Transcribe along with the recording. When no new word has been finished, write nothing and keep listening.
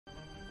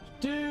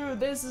Dude,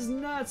 this is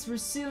nuts. We're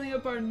sealing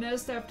up our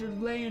nest after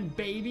laying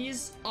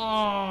babies.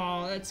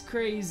 Oh, that's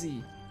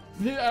crazy.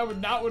 I would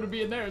not want to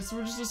be in there. So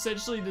we're just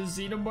essentially the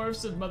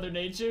xenomorphs of Mother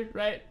Nature,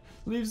 right?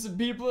 Leave some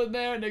people in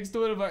there next to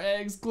one of our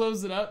eggs,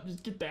 close it up,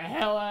 just get the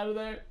hell out of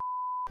there.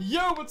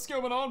 Yo, what's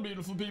going on,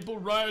 beautiful people?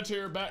 Riot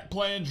here, back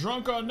playing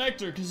Drunk on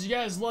Nectar, because you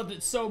guys loved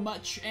it so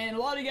much, and a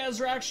lot of you guys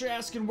are actually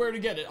asking where to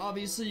get it.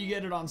 Obviously, you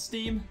get it on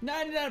Steam.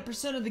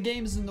 99% of the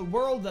games in the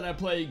world that I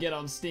play you get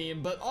on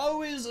Steam, but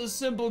always a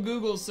simple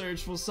Google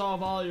search will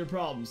solve all your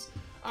problems.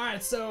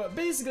 Alright, so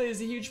basically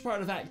as a huge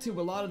part of Act 2,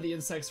 a lot of the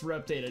insects were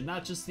updated,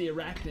 not just the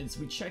arachnids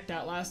we checked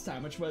out last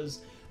time, which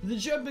was the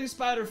jumping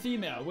spider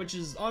female, which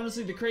is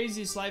honestly the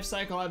craziest life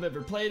cycle I've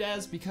ever played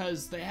as,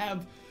 because they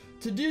have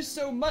to do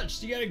so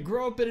much. You gotta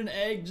grow up in an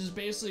egg, just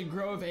basically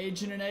grow of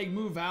age in an egg,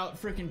 move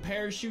out, freaking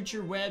parachute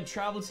your web,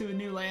 travel to a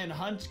new land,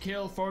 hunt,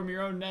 kill, form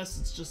your own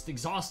nest. It's just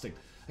exhausting.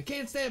 I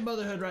can't stand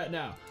motherhood right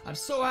now. I'm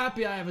so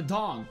happy I have a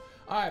dong.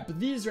 Alright, but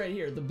these right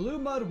here, the blue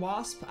mud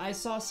wasp, I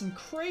saw some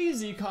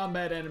crazy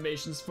combat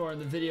animations for in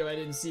the video I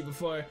didn't see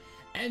before,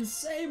 and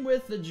same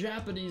with the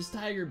Japanese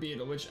tiger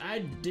beetle, which I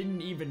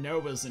didn't even know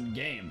was in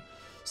game.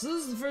 So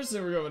this is the first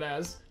thing we're going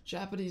as,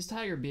 Japanese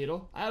tiger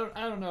beetle. I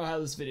don't know how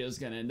this video is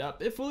gonna end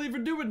up, if we'll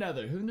even do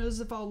another. Who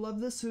knows if I'll love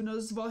this, who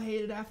knows if I'll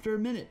hate it after a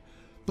minute.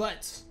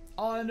 But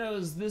all I know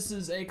is this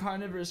is a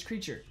carnivorous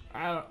creature.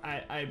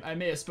 I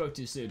may have spoke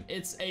too soon.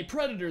 It's a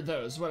predator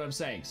though, is what I'm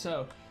saying.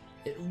 So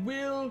it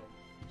will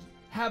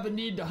have a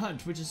need to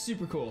hunt, which is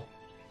super cool.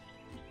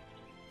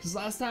 Because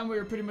last time we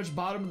were pretty much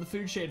bottom of the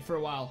food chain for a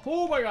while.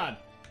 Oh my god!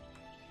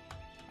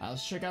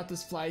 Let's check out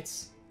this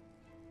flights.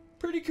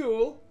 Pretty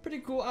cool,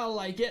 I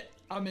like it.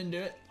 I'm into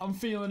it, I'm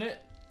feeling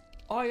it.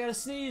 Oh, I gotta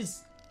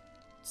sneeze.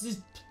 This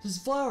is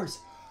flowers.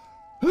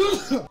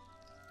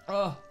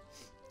 Oh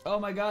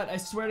my god, I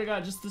swear to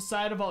god, just the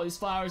sight of all these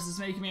flowers is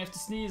making me have to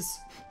sneeze.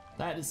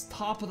 That is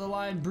top of the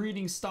line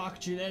breeding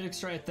stock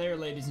genetics right there,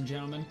 ladies and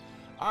gentlemen.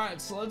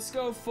 Alright, so let's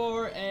go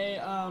for a,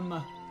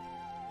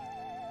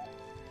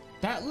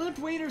 that lip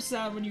waiter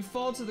sound when you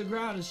fall to the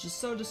ground is just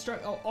so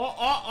distracting.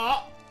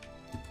 Oh.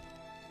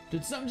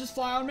 Did something just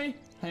fly on me?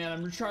 Hang on,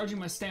 I'm recharging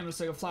my stamina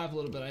so I can fly up a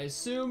little bit. I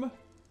assume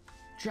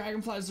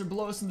dragonflies are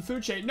below us in the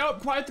food chain.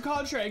 Nope, quite the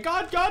contrary.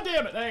 God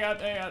damn it. Hang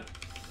on.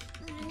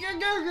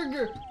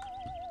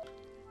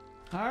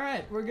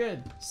 Alright, we're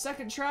good.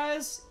 Second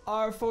tries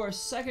are for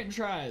second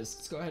tries.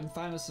 Let's go ahead and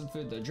find us some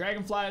food though.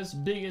 Dragonflies,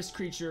 biggest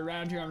creature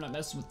around here. I'm not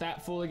messing with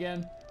that fool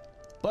again.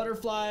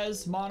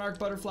 Butterflies, monarch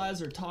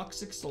butterflies are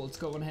toxic, so let's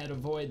go ahead and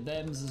avoid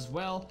them as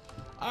well.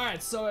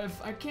 Alright, so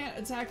if I can't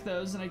attack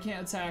those and I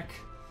can't attack...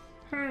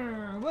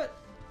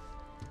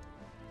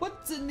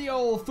 What's in the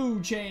old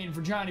food chain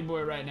for Johnny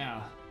Boy right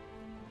now?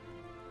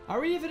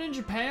 Are we even in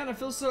Japan? I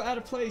feel so out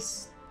of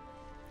place.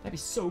 That'd be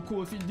so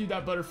cool if you do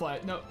that butterfly.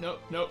 Nope.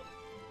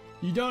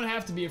 You don't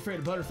have to be afraid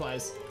of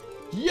butterflies.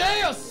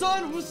 Yeah,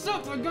 son, what's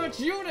up? I got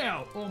you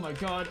now. Oh my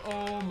god.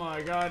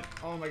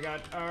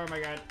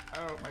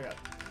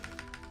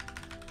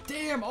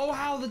 Damn, oh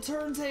how the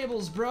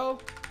turntables, bro.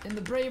 In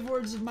the brave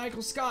words of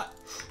Michael Scott.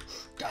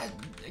 God,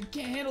 I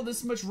can't handle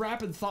this much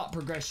rapid thought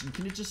progression.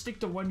 Can it just stick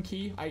to one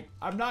key?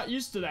 I'm not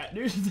used to that,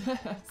 dude.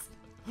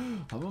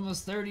 I'm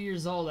almost 30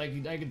 years old. I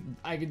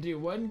could do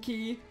one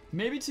key,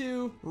 maybe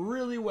two,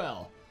 really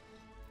well.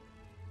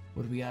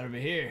 What do we got over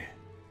here?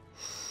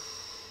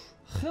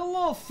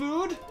 Hello,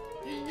 food.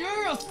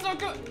 Yeah,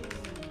 sucker.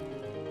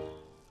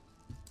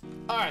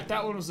 All right,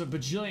 that one was a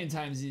bajillion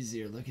times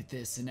easier. Look at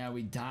this, and now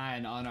we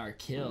dying on our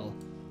kill.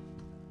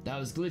 That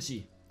was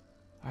glitchy.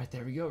 All right,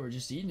 there we go. We're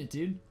just eating it,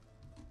 dude.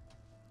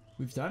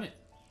 We've done it.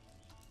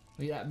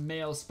 Look at that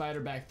male spider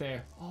back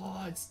there.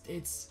 Oh,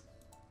 it's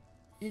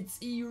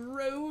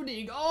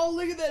eroding. Oh,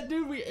 look at that,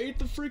 dude. We ate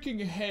the freaking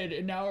head,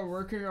 and now we're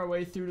working our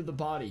way through to the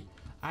body.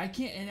 I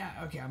can't.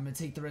 Okay, I'm gonna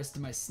take the rest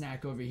of my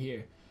snack over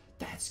here.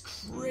 That's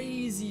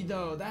crazy,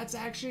 though. That's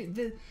actually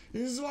this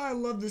is why I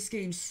love this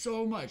game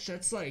so much.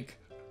 That's like,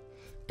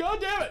 God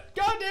damn it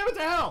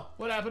to hell.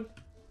 What happened?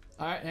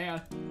 All right, hang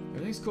on.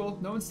 Everything's cool.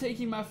 No one's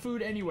taking my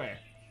food anywhere.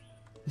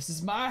 This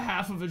is my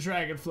half of a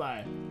dragonfly.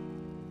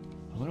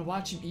 I want to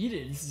watch him eat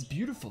it. This is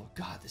beautiful.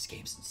 God, this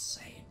game's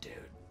insane, dude.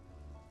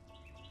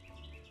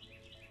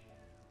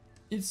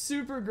 It's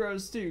super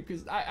gross, too,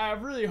 because I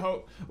really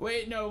hope...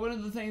 Wait, no, one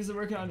of the things they're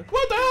working on...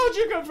 What the hell did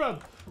you come from?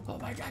 Oh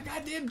my god,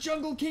 goddamn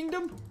jungle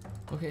kingdom.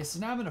 Okay, so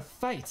now I'm in a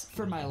fight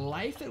for my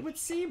life, it would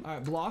seem. All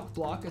right,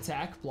 block,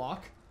 attack,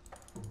 block.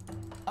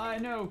 I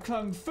know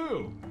Kung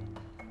Fu.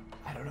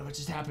 I don't know what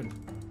just happened.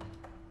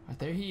 All right,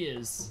 there he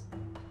is.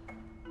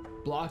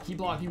 Block, keep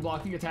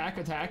blocking,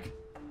 attack.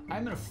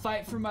 I'm in a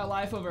fight for my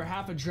life over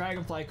half a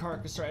dragonfly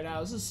carcass right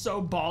now. This is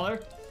so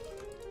baller.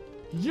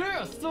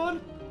 Yeah, son!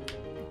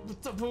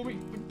 What's up, homie?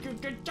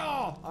 Good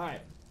job!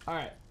 Alright.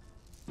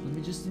 Let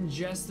me just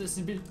ingest this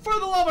and be- For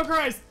the love of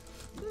Christ!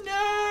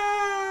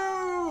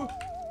 No!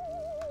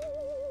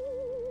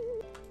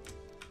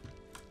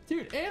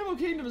 Dude, Animal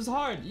Kingdom is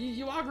hard.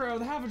 You walk around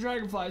with half a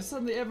dragonfly,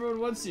 suddenly everyone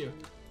wants you.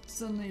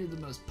 Suddenly you're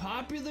the most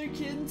popular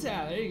kid in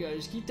town. There you go,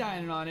 just keep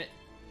dining on it.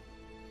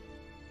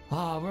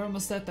 Ah, we're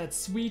almost at that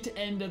sweet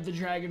end of the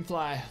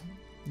dragonfly.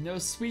 No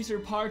sweeter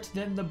part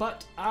than the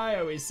butt, I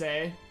always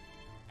say.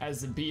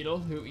 As a beetle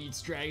who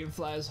eats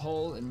dragonflies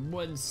whole in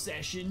one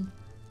session.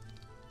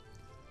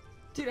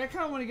 Dude, I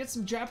kind of want to get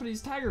some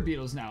Japanese tiger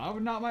beetles now. I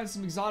would not mind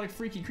some exotic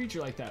freaky creature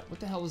like that. What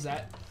the hell was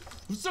that?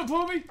 What's up,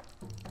 homie?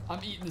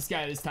 I'm eating this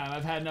guy this time.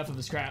 I've had enough of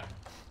his crap.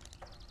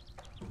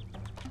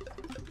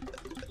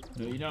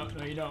 No, you don't.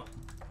 No, you don't.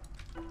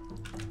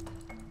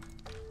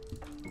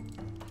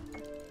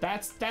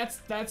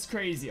 That's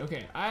crazy.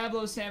 Okay, I have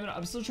low stamina.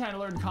 I'm still trying to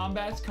learn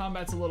combat.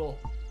 Combat's a little...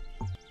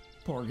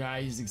 Poor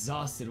guy, he's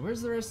exhausted.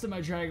 Where's the rest of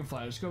my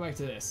dragonfly? Let's go back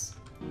to this.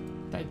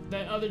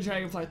 That other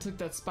dragonfly took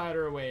that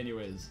spider away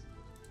anyways.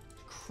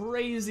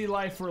 Crazy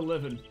life we're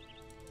living.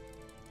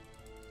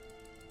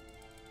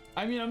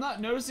 I mean, I'm not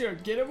noticing her.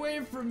 Get away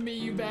from me,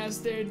 you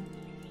bastard.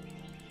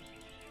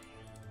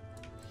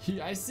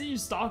 I see you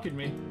stalking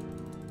me.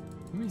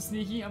 I'm being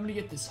sneaky. I'm gonna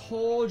get this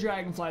whole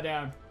dragonfly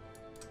down.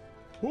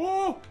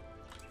 Whoa!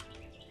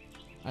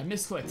 I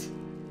misclicked.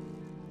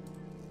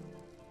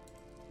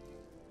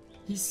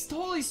 He's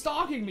totally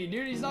stalking me,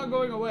 dude. He's not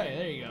going away.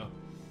 There you go.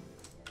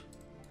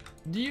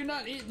 Do you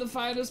not eat the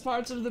finest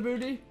parts of the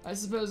booty? I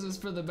suppose it's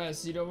for the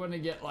best. You don't want to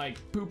get, like,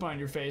 poop on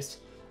your face.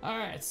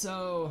 Alright,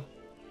 so...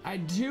 I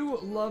do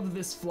love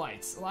this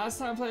flight. Last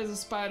time I played as a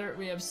spider,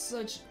 we have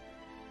such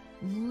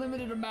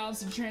limited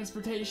amounts of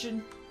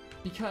transportation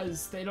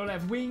because they don't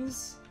have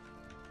wings.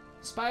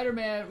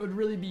 Spider-Man would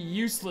really be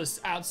useless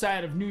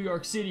outside of New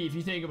York City if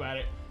you think about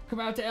it. Come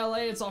out to LA,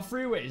 it's all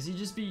freeways. You'd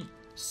just be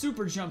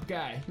super jump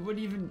guy. You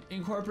wouldn't even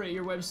incorporate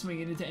your web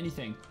swinging into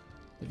anything.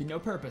 There'd be no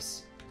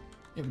purpose.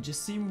 It would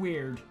just seem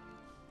weird.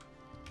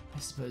 I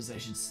suppose I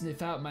should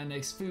sniff out my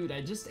next food.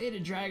 I just ate a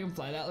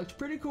dragonfly. That looked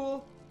pretty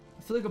cool.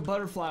 I feel like a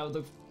butterfly would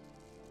look...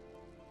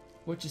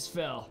 What just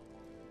fell?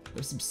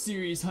 There's some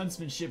serious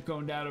huntsmanship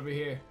going down over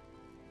here.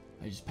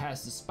 I just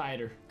passed a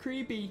spider.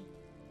 Creepy.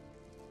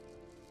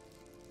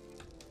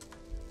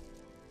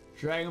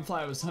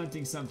 Dragonfly was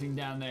hunting something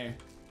down there.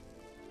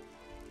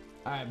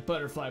 Alright,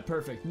 butterfly,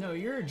 perfect. No,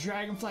 you're a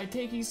dragonfly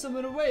taking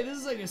someone away. This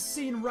is like a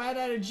scene right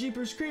out of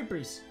Jeepers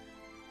Creepers.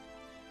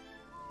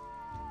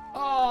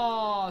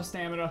 Oh,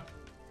 stamina.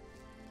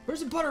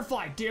 Where's a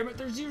butterfly? Damn it,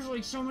 there's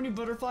usually so many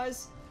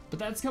butterflies. But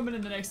that's coming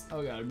in the next...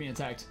 Oh god, I'm being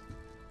attacked.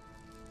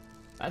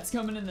 That's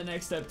coming in the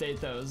next update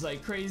though. It's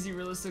like crazy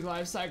realistic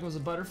life cycles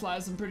of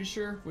butterflies, I'm pretty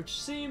sure.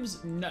 Which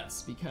seems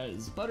nuts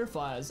because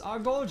butterflies are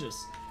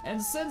gorgeous. And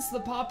since the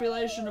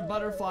population of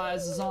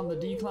butterflies is on the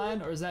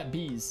decline, or is that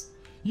bees?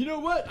 You know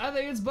what? I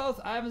think it's both.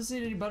 I haven't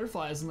seen any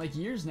butterflies in like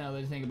years now that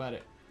I think about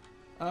it.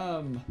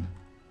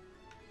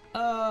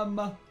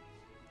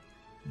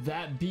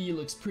 That bee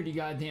looks pretty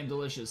goddamn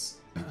delicious.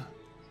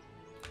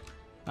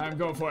 I'm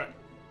going for it.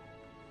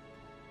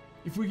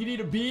 If we could eat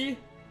a bee,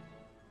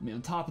 I'd be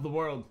on top of the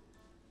world.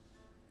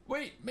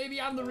 Wait,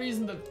 maybe I'm the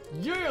reason that...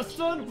 Yeah,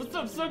 son! What's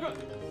up, sucker?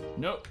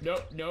 Nope,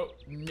 nope, nope,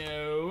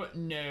 no,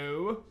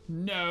 no,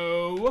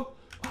 no.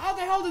 How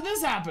the hell did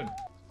this happen?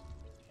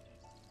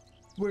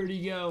 Where'd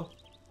he go?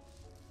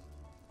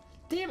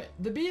 Damn it,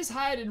 the bees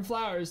hide in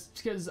flowers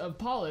because of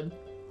pollen.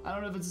 I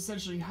don't know if it's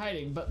essentially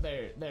hiding, but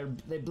they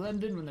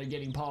blend in when they're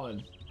getting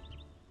pollen.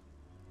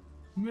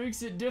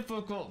 Makes it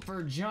difficult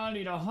for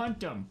Johnny to hunt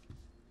them.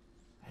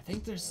 I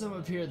think there's some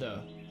up here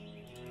though.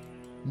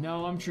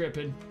 No, I'm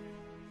tripping.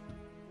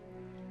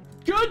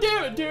 God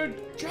damn it,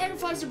 dude!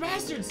 Dragonflies are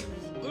bastards!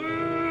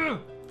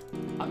 Ugh!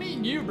 I'm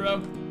eating you,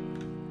 bro.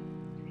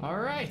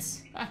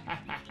 Alright.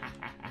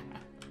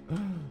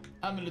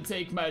 I'm gonna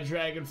take my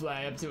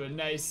dragonfly up to a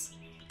nice...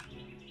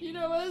 You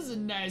know what? This is a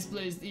nice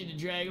place to eat a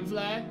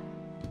dragonfly.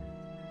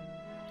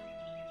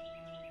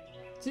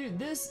 Dude,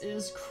 this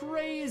is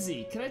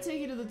crazy. Can I take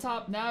you to the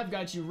top? Now I've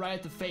got you right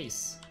at the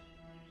face.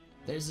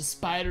 There's a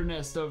spider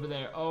nest over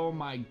there. Oh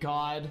my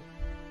god.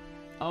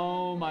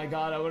 Oh my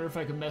god, I wonder if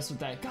I can mess with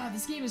that. God,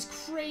 this game is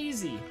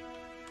crazy.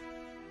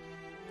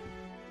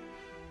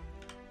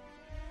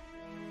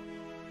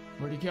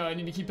 Where'd he go? I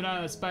need to keep an eye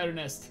on that spider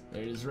nest.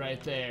 There it is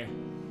right there.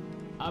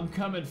 I'm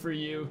coming for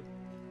you.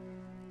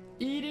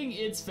 Eating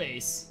its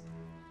face.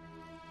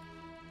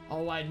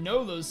 Oh, I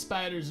know those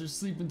spiders are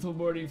sleeping till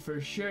morning for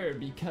sure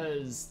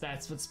because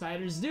that's what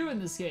spiders do in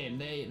this game.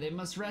 They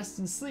must rest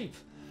and sleep.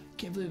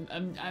 Can't believe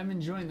I'm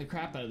enjoying the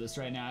crap out of this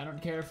right now. I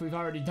don't care if we've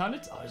already done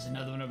it. Oh, there's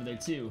another one over there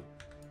too.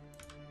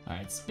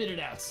 Alright, spit it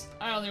out.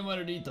 I only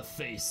wanted to eat the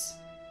face.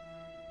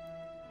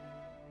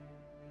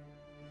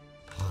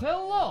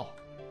 Hello!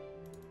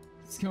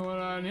 What's going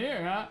on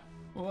here, huh?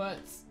 What?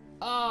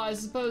 Oh, I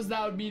suppose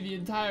that would be the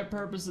entire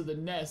purpose of the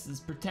nest, is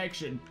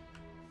protection.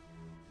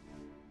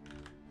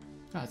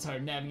 Oh, it's hard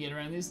to navigate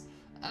around these.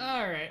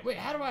 Alright, wait,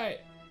 how do I...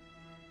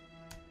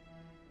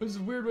 There's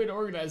a weird way to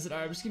organize it.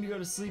 Alright, I'm just gonna go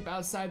to sleep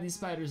outside these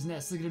spiders'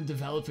 nests. Look at them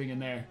developing in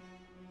there.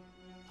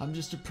 I'm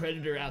just a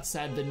predator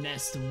outside the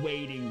nest,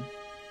 waiting.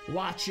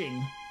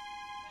 Watching.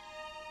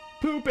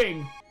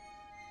 Pooping.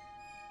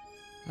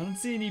 I don't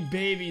see any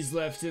babies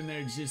left in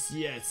there just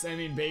yet. I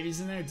mean, babies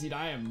in there? Dude,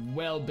 I am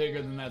well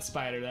bigger than that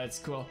spider. That's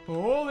cool.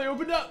 Oh, they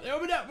opened up. They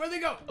opened up. Where'd they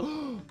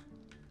go?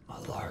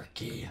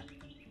 Malarkey.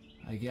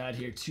 I got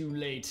here too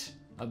late.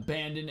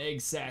 Abandoned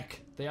egg sack.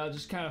 They all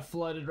just kind of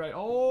flooded right.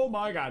 Oh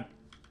my god.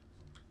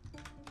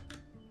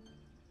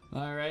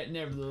 Alright,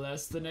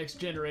 nevertheless, the next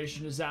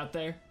generation is out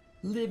there.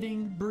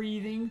 Living,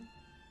 breathing.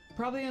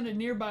 Probably on a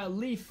nearby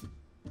leaf.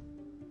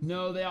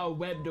 No, they all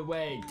webbed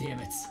away. Damn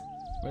it.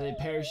 Were they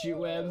parachute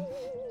web?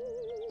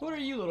 What are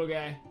you, little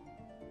guy?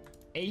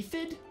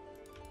 Aphid?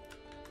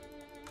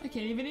 I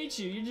can't even eat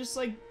you. You're just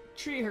like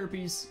tree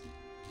herpes.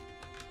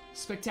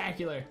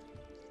 Spectacular.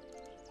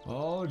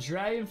 Oh,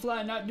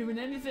 dragonfly not doing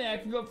anything. I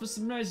can go for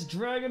some nice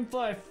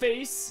dragonfly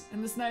face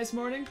in this nice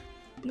morning.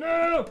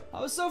 No!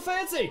 I was so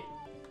fancy!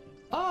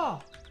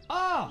 I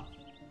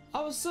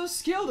was so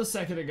skilled a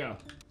second ago.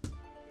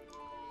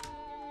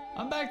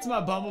 I'm back to my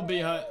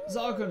bumblebee hunt. This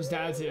all comes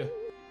down to.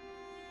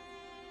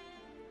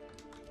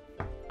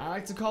 I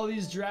like to call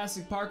these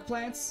Jurassic Park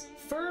plants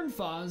fern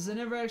fawns. I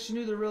never actually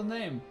knew their real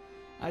name.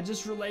 I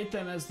just relate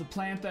them as the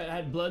plant that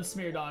had blood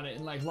smeared on it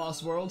in like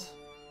Lost World.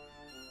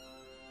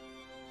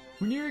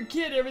 When you're a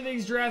kid,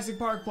 everything's Jurassic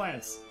Park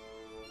plants.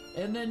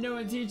 And then no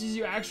one teaches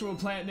you actual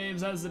plant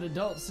names as an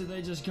adult, so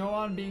they just go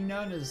on being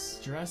known as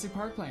Jurassic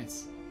Park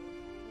plants.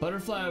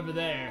 Butterfly over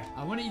there.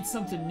 I want to eat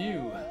something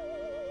new.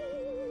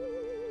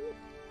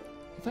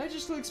 If I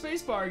just click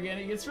spacebar again,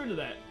 it gets rid of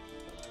that.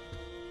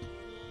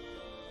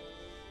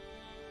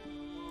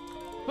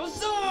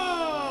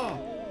 Huzzah!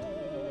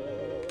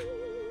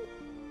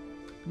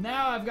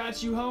 Now I've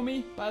got you,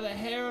 homie, by the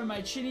hair on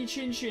my chinny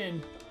chin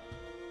chin.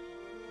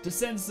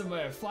 Descend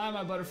somewhere. Fly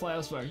my butterfly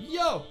elsewhere.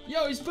 Yo!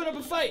 Yo, he's put up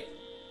a fight!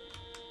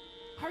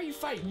 How are you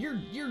fighting?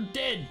 You're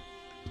dead,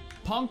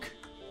 punk.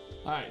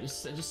 Alright,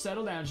 just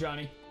settle down,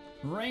 Johnny.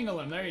 Wrangle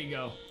him, there you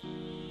go.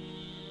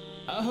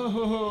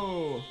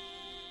 Oh!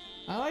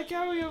 I like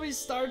how he always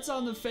starts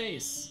on the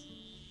face.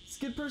 It's a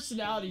good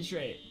personality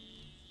trait.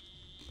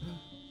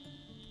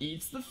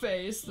 Eats the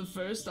face, the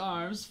first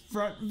arms,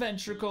 front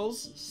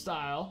ventricles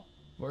style.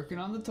 Working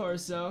on the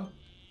torso.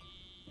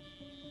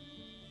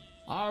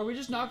 Are we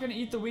just not gonna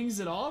eat the wings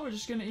at all? We're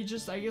just gonna eat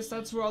I guess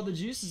that's where all the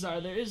juices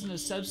are. There is no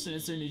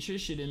substance or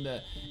nutrition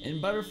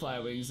in butterfly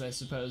wings, I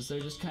suppose. They're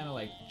just kind of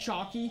like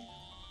chalky.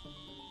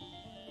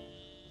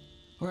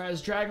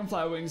 Whereas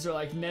dragonfly wings are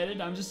like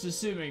netted. I'm just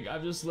assuming,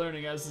 I'm just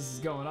learning as this is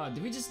going on.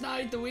 Did we just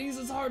not eat the wings?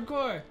 It's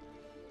hardcore.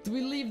 Do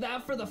we leave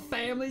that for the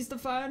families to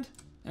find?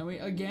 And we,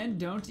 again,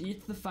 don't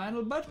eat the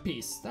final butt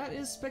piece. That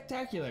is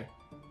spectacular.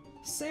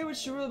 Say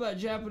what you will about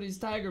Japanese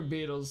tiger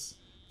beetles.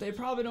 They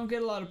probably don't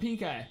get a lot of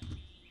pink eye.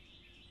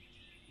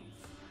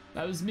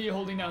 That was me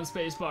holding down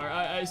spacebar.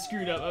 I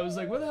screwed up. I was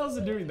like, what the hell is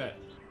it doing that?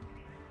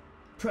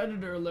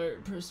 Predator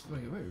alert.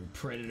 Wait,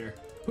 predator.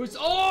 Who's?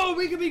 Oh,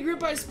 we could be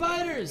gripped by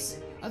spiders.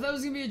 I thought it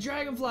was gonna be a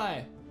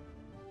dragonfly.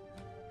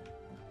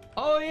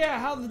 Oh yeah,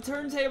 how the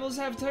turntables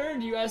have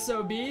turned, you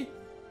SOB.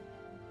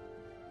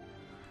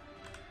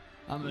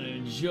 I'm gonna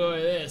enjoy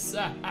this.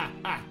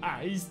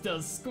 He's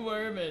still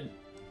squirming.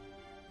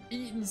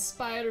 Eating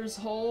spiders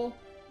whole.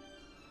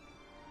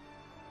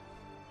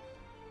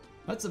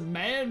 That's a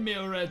man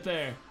meal right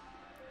there.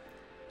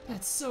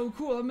 That's so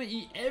cool. I'm gonna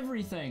eat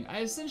everything.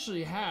 I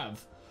essentially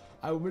have.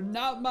 I would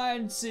not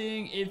mind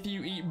seeing if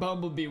you eat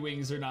bumblebee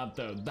wings or not,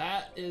 though.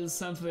 That is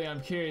something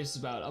I'm curious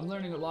about. I'm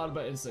learning a lot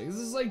about insects.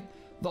 This is like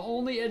the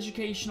only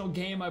educational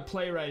game I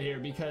play right here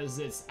because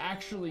it's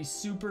actually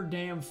super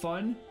damn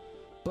fun.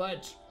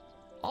 But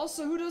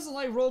also, who doesn't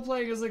like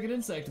role-playing as like an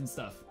insect and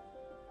stuff?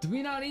 Do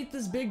we not eat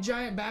this big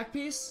giant back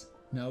piece?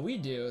 No, we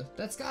do.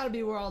 That's gotta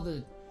be where all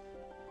the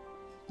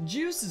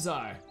juices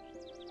are.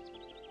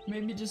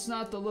 Maybe just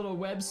not the little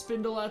web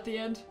spindle at the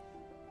end.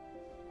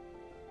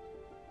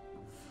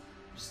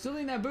 Still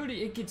eating that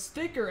booty. It gets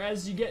thicker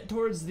as you get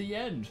towards the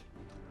end.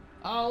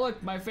 Oh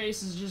look, my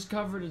face is just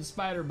covered in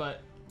spider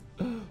butt.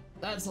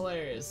 That's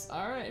hilarious.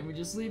 Alright, and we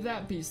just leave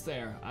that piece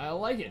there. I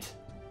like it.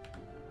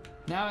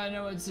 Now I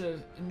know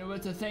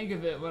what to think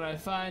of it when I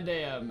find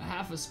a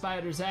half a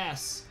spider's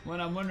ass when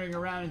I'm wandering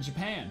around in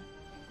Japan.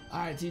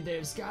 Alright, dude,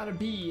 there's gotta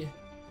be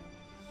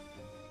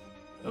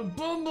a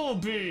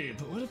bumblebee,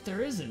 but what if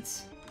there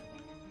isn't?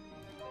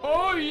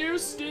 Oh, you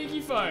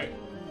sneaky fart.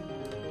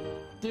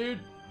 Dude,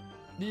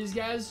 these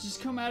guys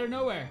just come out of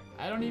nowhere.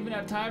 I don't even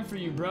have time for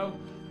you, bro,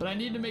 but I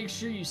need to make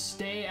sure you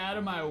stay out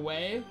of my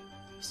way,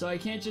 so I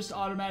can't just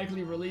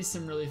automatically release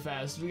him really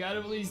fast. We gotta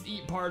at least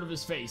eat part of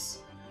his face.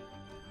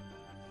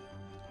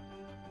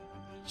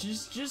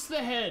 Just the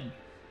head,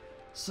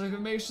 so I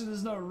can make sure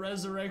there's no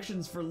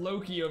resurrections for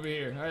Loki over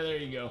here. Alright, there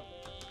you go.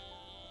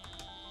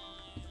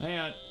 Hang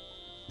on.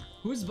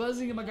 Who's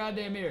buzzing in my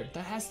goddamn ear?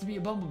 That has to be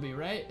a bumblebee,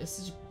 right?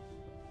 It's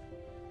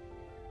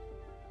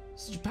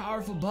such a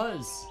powerful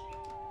buzz.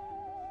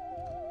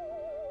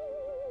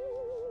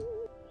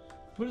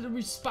 What are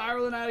we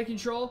spiraling out of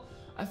control?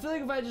 I feel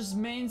like if I just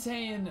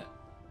maintain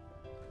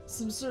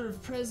some sort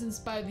of presence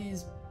by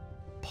these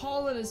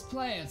pollinous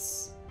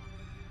plants.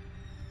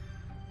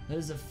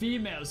 There's a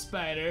female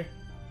spider.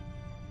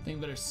 I think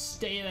better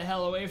stay the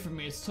hell away from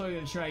me. It's totally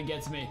gonna try and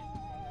get to me.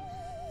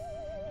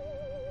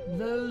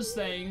 Those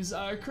things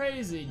are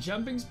crazy.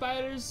 Jumping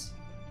spiders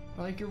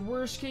are like your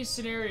worst case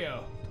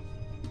scenario.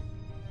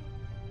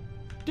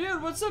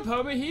 Dude, what's up,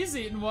 homie? He's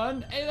eating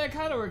one. Hey, that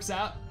kind of works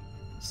out.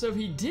 So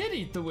he did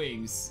eat the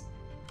wings.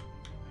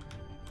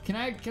 Can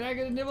I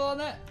get a nibble on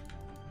that?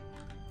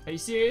 Are you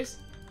serious?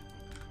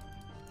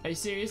 Are you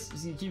serious?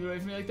 He's gonna keep it away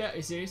from me like that? Are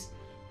you serious?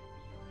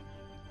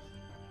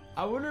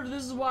 I wonder if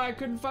this is why I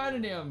couldn't find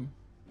any of them.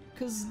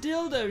 Cause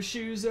Dildo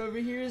Shoes over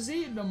here is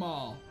eating them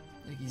all.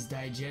 Like he's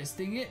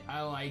digesting it.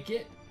 I like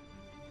it.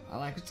 I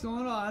like what's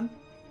going on.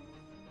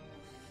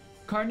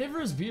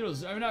 Carnivorous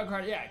beetles. I mean, not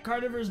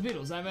carnivorous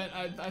beetles. I meant,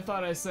 I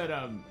thought I said,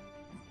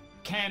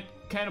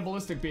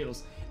 cannibalistic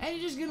beetles. And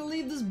you're just gonna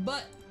leave this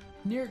butt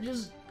near, you're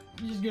just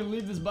gonna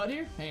leave this butt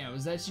here? Hang on,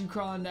 was that you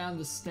crawling down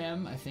the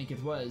stem? I think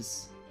it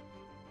was.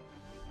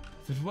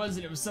 If it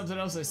wasn't, it was something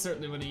else I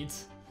certainly would eat.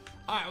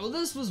 Alright, well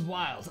this was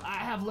wild. I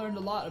have learned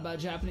a lot about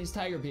Japanese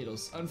tiger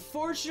beetles.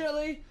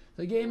 Unfortunately,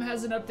 the game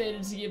hasn't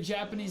updated to give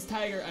Japanese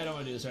tiger, I don't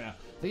want to do this right now.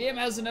 The game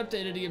hasn't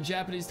updated to give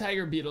Japanese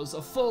tiger beetles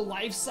a full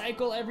life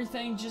cycle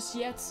everything just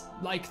yet,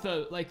 like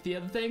the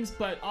other things,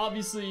 but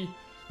obviously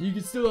you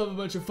can still have a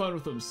bunch of fun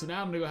with them. So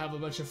now I'm gonna go have a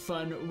bunch of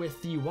fun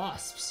with the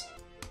wasps.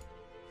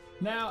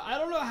 Now, I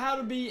don't know how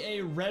to be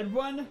a red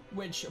one,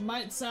 which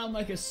might sound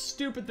like a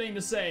stupid thing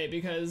to say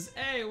because,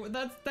 hey,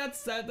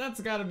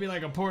 that's gotta be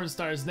like a porn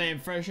star's name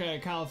fresh out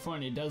of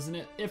California, doesn't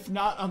it? If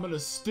not, I'm gonna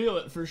steal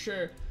it for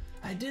sure.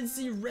 I did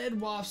see red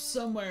wasps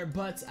somewhere,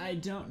 but I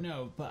don't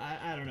know. But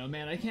I don't know,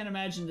 man. I can't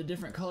imagine the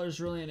different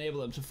colors really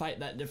enable them to fight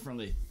that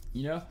differently,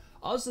 you know?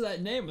 Also,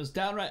 that name was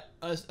downright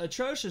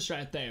atrocious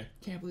right there.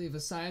 Can't believe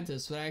a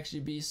scientist would actually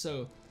be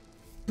so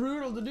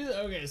brutal to do that.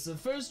 Okay, so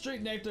first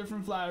drink nectar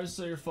from flowers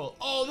so you're full.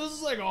 Oh, this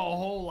is like a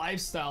whole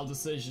lifestyle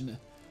decision,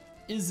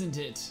 isn't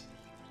it?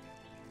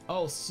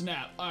 Oh,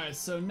 snap. Alright,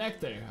 so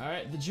nectar.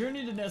 Alright, the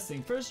journey to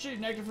nesting. First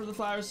drink nectar from the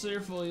flowers so you're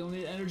full. You'll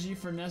need energy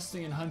for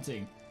nesting and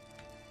hunting.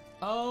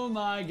 Oh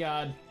my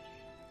god.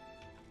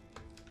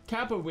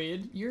 Kappa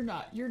weed, you're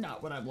not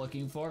what I'm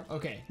looking for.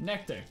 Okay,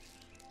 nectar.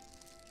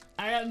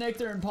 I got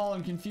nectar and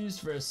pollen confused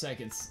for a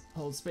second.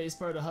 Hold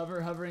spacebar to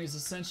hover. Hovering is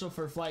essential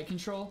for flight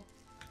control.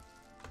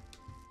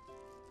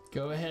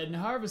 Go ahead and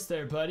harvest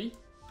there, buddy.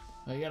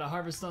 Oh, you gotta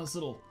harvest on this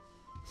little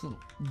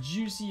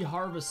juicy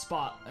harvest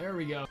spot. There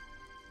we go.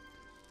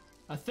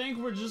 I think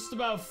we're just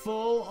about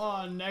full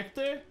on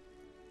nectar.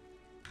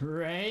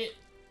 Right?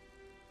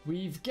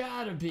 We've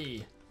gotta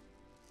be.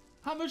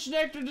 How much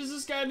nectar does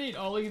this guy need?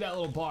 Oh, look at that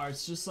little bar.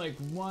 It's just like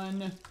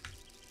one.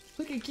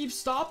 Look, it keeps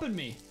stopping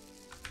me.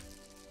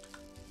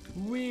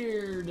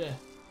 Weird.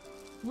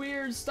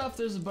 Weird stuff.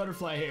 There's a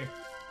butterfly here.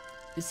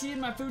 Is he in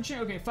my food chain?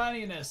 Okay,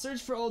 finding a nest.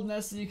 Search for old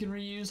nests that you can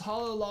reuse.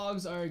 Hollow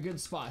logs are a good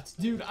spot.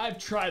 Dude, I've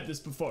tried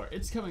this before.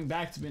 It's coming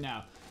back to me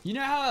now. You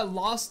know how I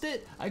lost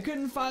it? I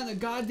couldn't find the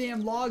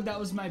goddamn log that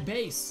was my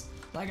base.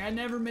 Like, I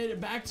never made it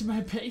back to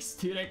my base,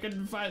 dude. I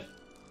couldn't find...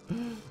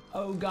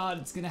 Oh god,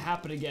 it's gonna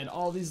happen again.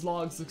 All these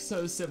logs look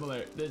so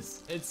similar.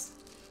 This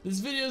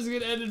video is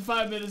gonna end in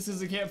 5 minutes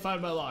because I can't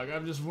find my log.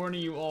 I'm just warning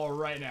you all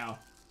right now.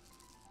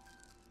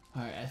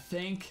 Alright, I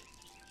think...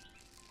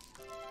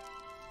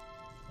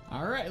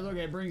 Alright, look,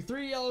 I bring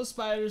 3 yellow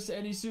spiders to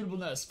any suitable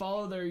nest.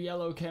 Follow their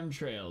yellow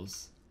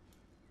chemtrails.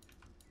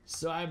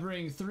 So I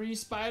bring 3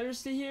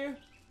 spiders to here.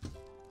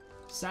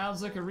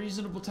 Sounds like a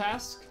reasonable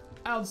task.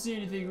 I don't see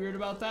anything weird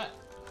about that.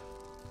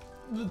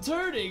 The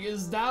turning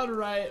is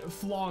downright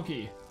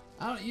flonky.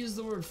 I don't use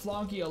the word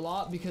flonky a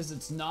lot because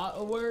it's not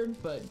a word,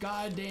 but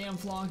goddamn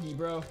flonky,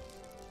 bro.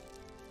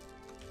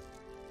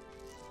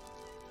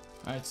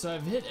 Alright, so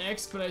I've hit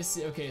X, but I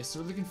see... Okay, so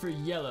we're looking for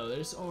yellow.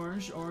 There's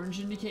orange. Orange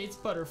indicates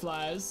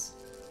butterflies.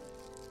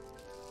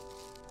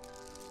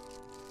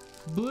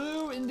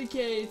 Blue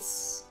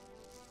indicates...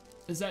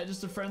 Is that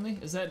just a friendly?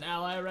 Is that an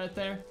ally right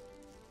there?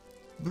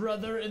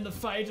 Brother in the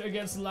fight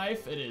against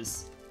life? It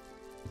is.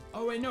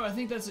 Oh wait, no, I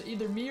think that's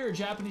either me or a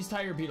Japanese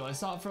tiger beetle. I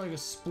saw it for like a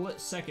split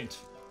second.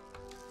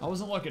 I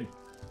wasn't looking.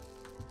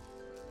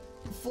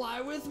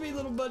 Fly with me,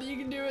 little buddy. You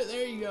can do it.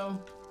 There you go.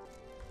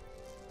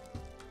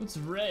 What's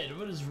red?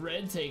 What does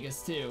red take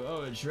us to?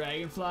 Oh, a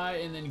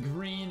dragonfly, and then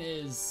green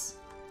is...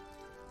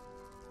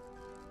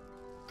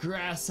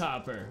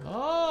 grasshopper.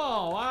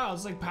 Oh, wow,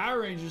 it's like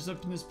Power Rangers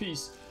up in this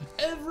piece.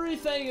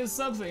 Everything is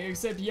something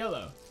except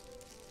yellow.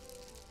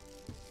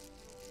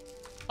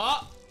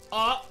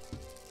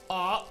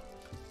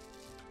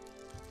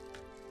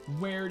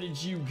 Where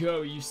did you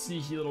go, you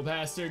sneaky little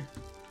bastard?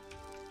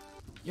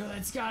 Yo,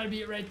 that's gotta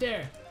be it right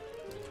there.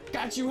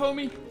 Got you,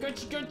 homie.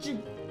 Got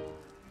you.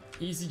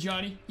 Easy,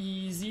 Johnny.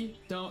 Easy.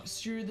 Don't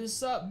screw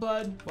this up,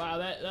 bud. Wow,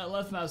 that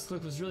left mouse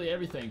click was really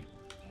everything.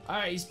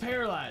 Alright, he's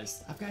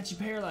paralyzed. I've got you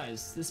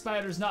paralyzed. The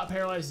spider's not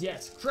paralyzed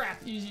yet.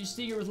 Crap. You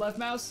sting it with left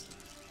mouse?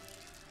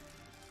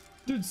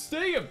 Dude,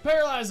 sting him.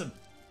 Paralyze him.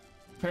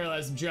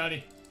 Paralyze him,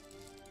 Johnny.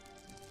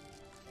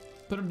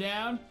 Put him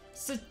down.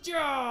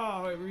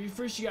 Wait,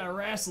 first you gotta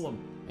wrestle him.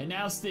 And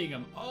now sting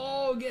him.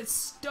 Oh, get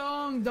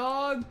stung,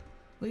 dog.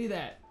 Look at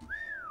that.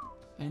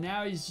 And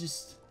now he's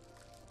just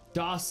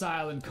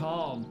docile and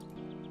calm.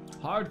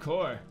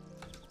 Hardcore.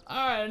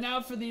 Alright,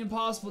 now for the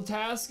impossible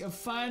task of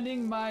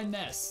finding my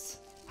nest.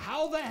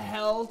 How the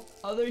hell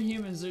other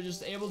humans are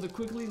just able to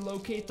quickly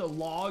locate the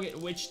log at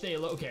which they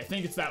okay, I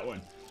think it's that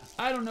one.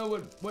 I don't know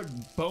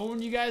what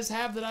bone you guys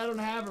have that I don't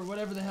have or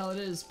whatever the hell it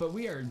is, but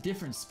we are a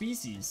different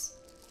species.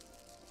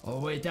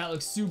 Oh wait, that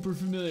looks super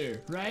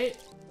familiar, right?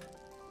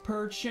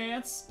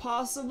 Perchance,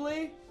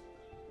 possibly?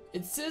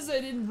 It says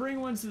I didn't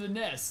bring one to the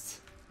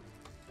nest.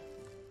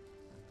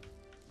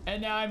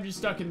 And now I'm just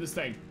stuck in this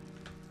thing.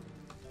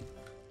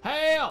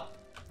 Help!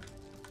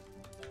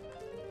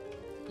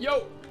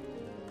 Yo!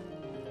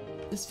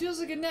 This feels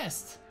like a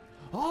nest.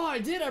 Oh, I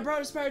did. I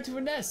brought a spider to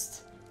a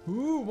nest.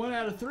 Ooh, 1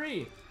 out of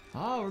 3.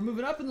 Oh, we're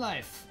moving up in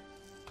life.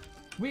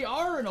 We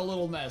are in a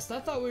little nest. I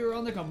thought we were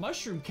on like a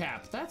mushroom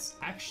cap. That's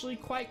actually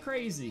quite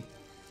crazy.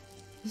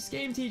 This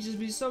game teaches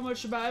me so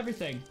much about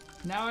everything.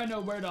 Now I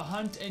know where to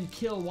hunt and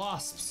kill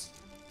wasps.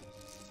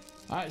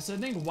 Alright, so I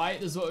think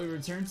white is what we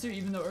returned to,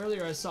 even though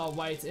earlier I saw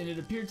white and it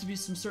appeared to be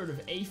some sort of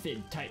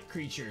aphid type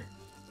creature.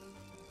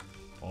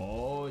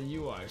 Oh,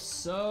 you are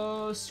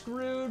so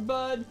screwed,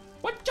 bud.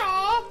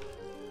 Whatcha?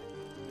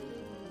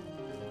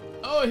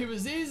 Oh, he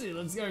was easy.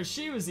 Let's go.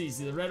 She was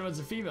easy. The red ones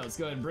are female. Let's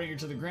go ahead and bring her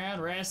to the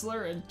ground, wrestle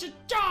her, and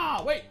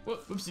cha-cha! Wait,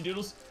 whoopsie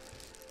doodles.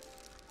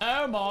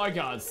 Oh my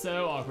god,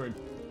 so awkward.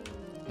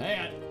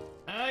 Hang on.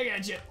 I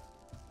got you.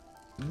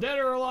 Dead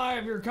or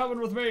alive, you're coming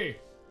with me.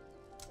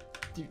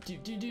 Okay,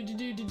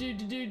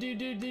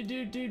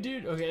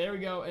 there we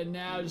go. And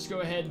now just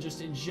go ahead and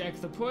just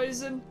inject the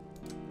poison.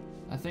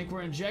 I think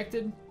we're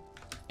injected.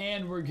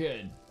 And we're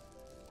good.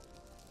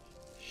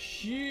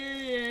 She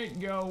ain't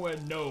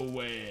going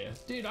nowhere.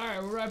 Dude,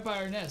 alright, we're right by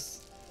our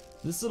nest.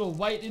 This little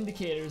white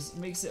indicators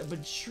makes it a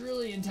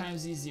bajillion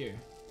times easier.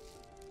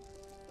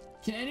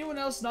 Can anyone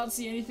else not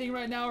see anything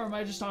right now, or am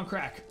I just on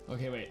crack?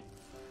 Okay, wait.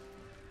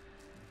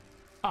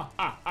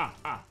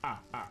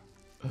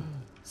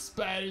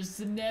 Spiders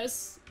to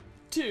nest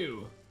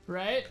 2,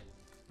 right?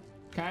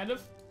 Kind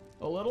of?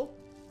 A little?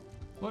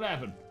 What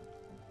happened?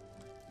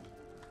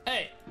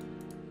 Hey!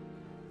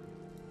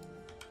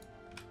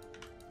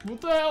 What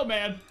the hell,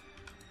 man?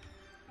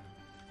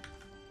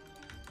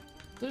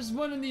 There's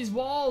one in these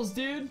walls,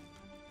 dude.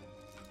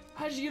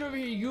 How'd you get over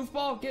here, you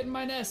goofball? Get in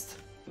my nest.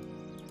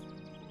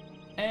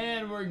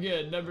 And we're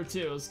good. Number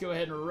 2. Let's go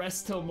ahead and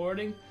rest till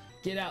morning.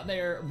 Get out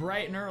there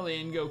bright and early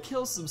and go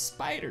kill some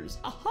spiders.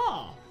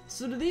 Aha!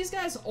 So do these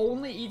guys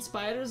only eat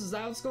spiders? Is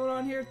that what's going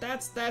on here?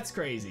 That's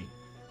crazy.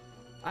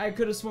 I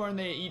could have sworn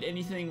they eat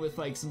anything with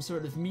like some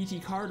sort of meaty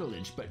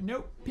cartilage, but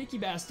nope, picky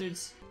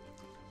bastards.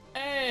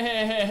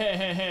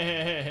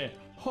 Hey,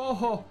 ho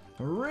ho,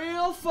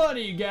 real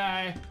funny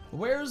guy.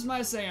 Where's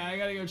my second? I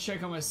gotta go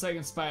check on my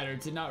second spider.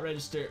 It did not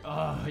register.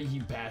 Oh,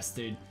 you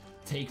bastard.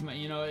 Take my,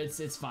 you know,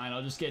 it's fine.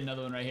 I'll just get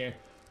another one right here.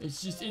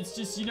 It's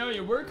just, you know,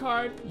 you work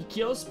hard, you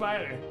kill a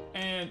spider,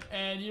 and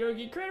you don't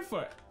get credit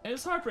for it. And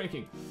it's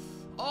heartbreaking.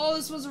 Oh,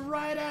 this was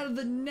right out of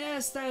the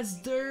nest.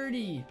 That's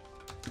dirty.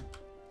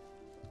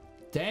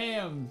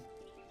 Damn.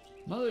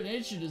 Mother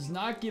Nature does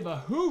not give a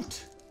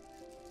hoot.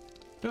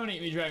 Don't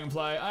eat me,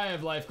 dragonfly. I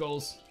have life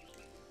goals.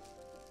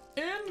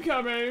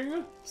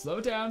 Incoming. Slow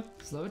it down.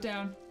 Slow it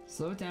down.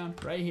 Slow it down.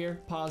 Right here.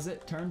 Pause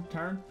it. Turn,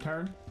 turn,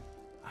 turn.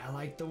 I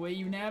like the way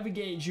you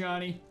navigate,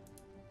 Johnny.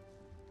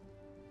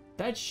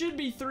 That should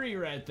be 3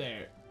 right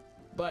there.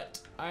 But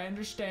I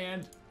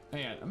understand.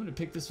 Hang on. I'm going to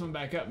pick this one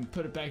back up and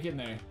put it back in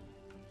there.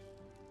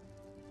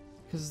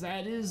 Because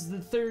that is the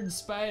 3rd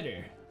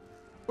spider.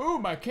 Ooh,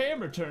 my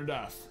camera turned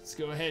off. Let's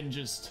go ahead and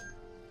just...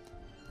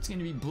 It's going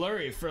to be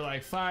blurry for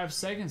like 5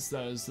 seconds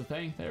though is the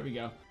thing. There we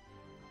go.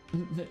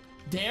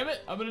 Damn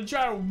it. I'm going to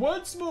try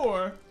once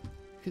more.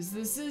 Because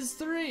this is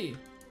 3.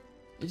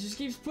 It just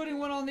keeps putting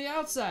one on the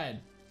outside.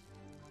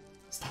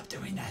 Stop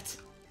doing that.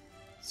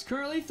 It's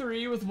currently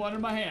 3 with 1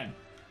 in my hand.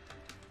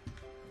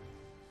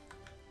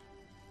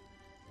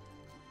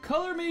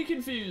 Color me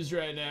confused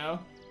right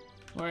now.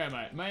 Where am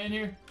I? Am I in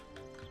here?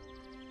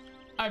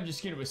 I'm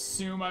just going to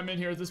assume I'm in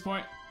here at this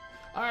point.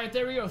 Alright,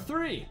 there we go.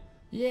 3.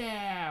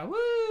 Yeah,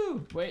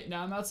 woo! Wait,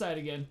 now I'm outside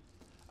again.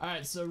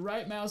 Alright, so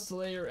right mouse to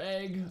lay your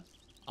egg.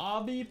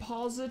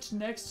 Oviposit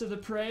next to the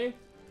prey.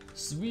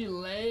 So we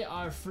lay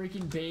our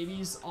freaking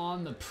babies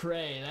on the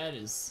prey. That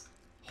is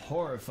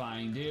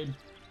horrifying, dude.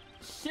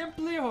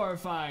 Simply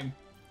horrifying.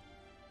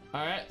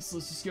 Alright, so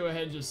let's just go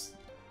ahead and just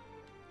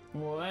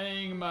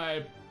laying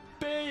my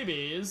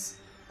babies.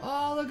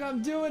 Oh, look,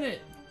 I'm doing it.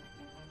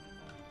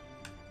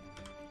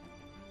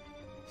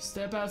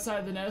 Step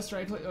outside the nest,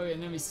 right click. Okay,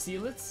 and then we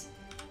seal it.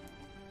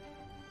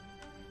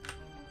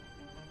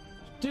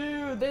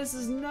 Dude, this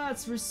is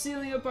nuts. We're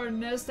sealing up our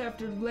nest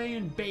after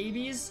laying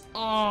babies.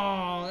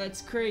 Oh,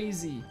 that's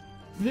crazy.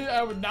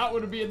 I would not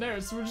want to be in there.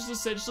 So we're just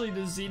essentially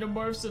the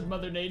xenomorphs of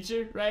Mother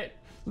Nature, right?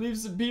 Leave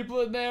some people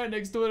in there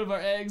next to one of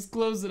our eggs,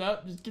 close it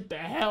up, just get the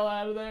hell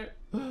out of there.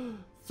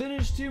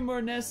 Finish 2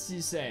 more nests,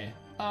 you say?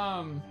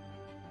 What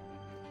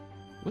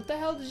the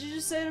hell did you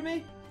just say to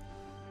me?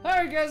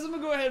 Alright guys, I'm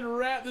gonna go ahead and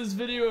wrap this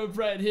video up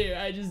right here.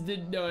 I just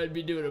didn't know I'd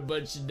be doing a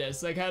bunch of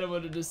nests. I kinda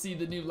wanted to see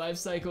the new life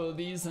cycle of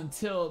these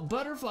until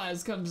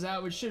Butterflies comes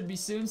out, which should be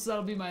soon, so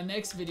that'll be my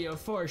next video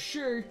for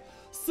sure.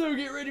 So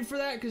get ready for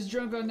that, because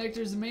Drunk on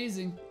Nectar is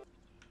amazing.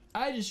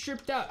 I just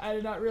tripped out. I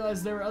did not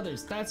realize there were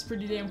others. That's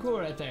pretty damn cool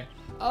right there.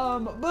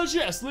 But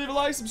yes, leave a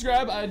like,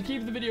 subscribe. I'd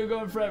keep the video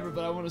going forever,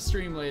 but I want to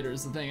stream later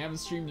is the thing. I haven't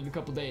streamed in a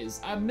couple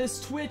days. I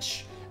miss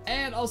Twitch,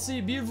 and I'll see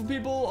you beautiful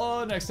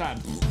people next time.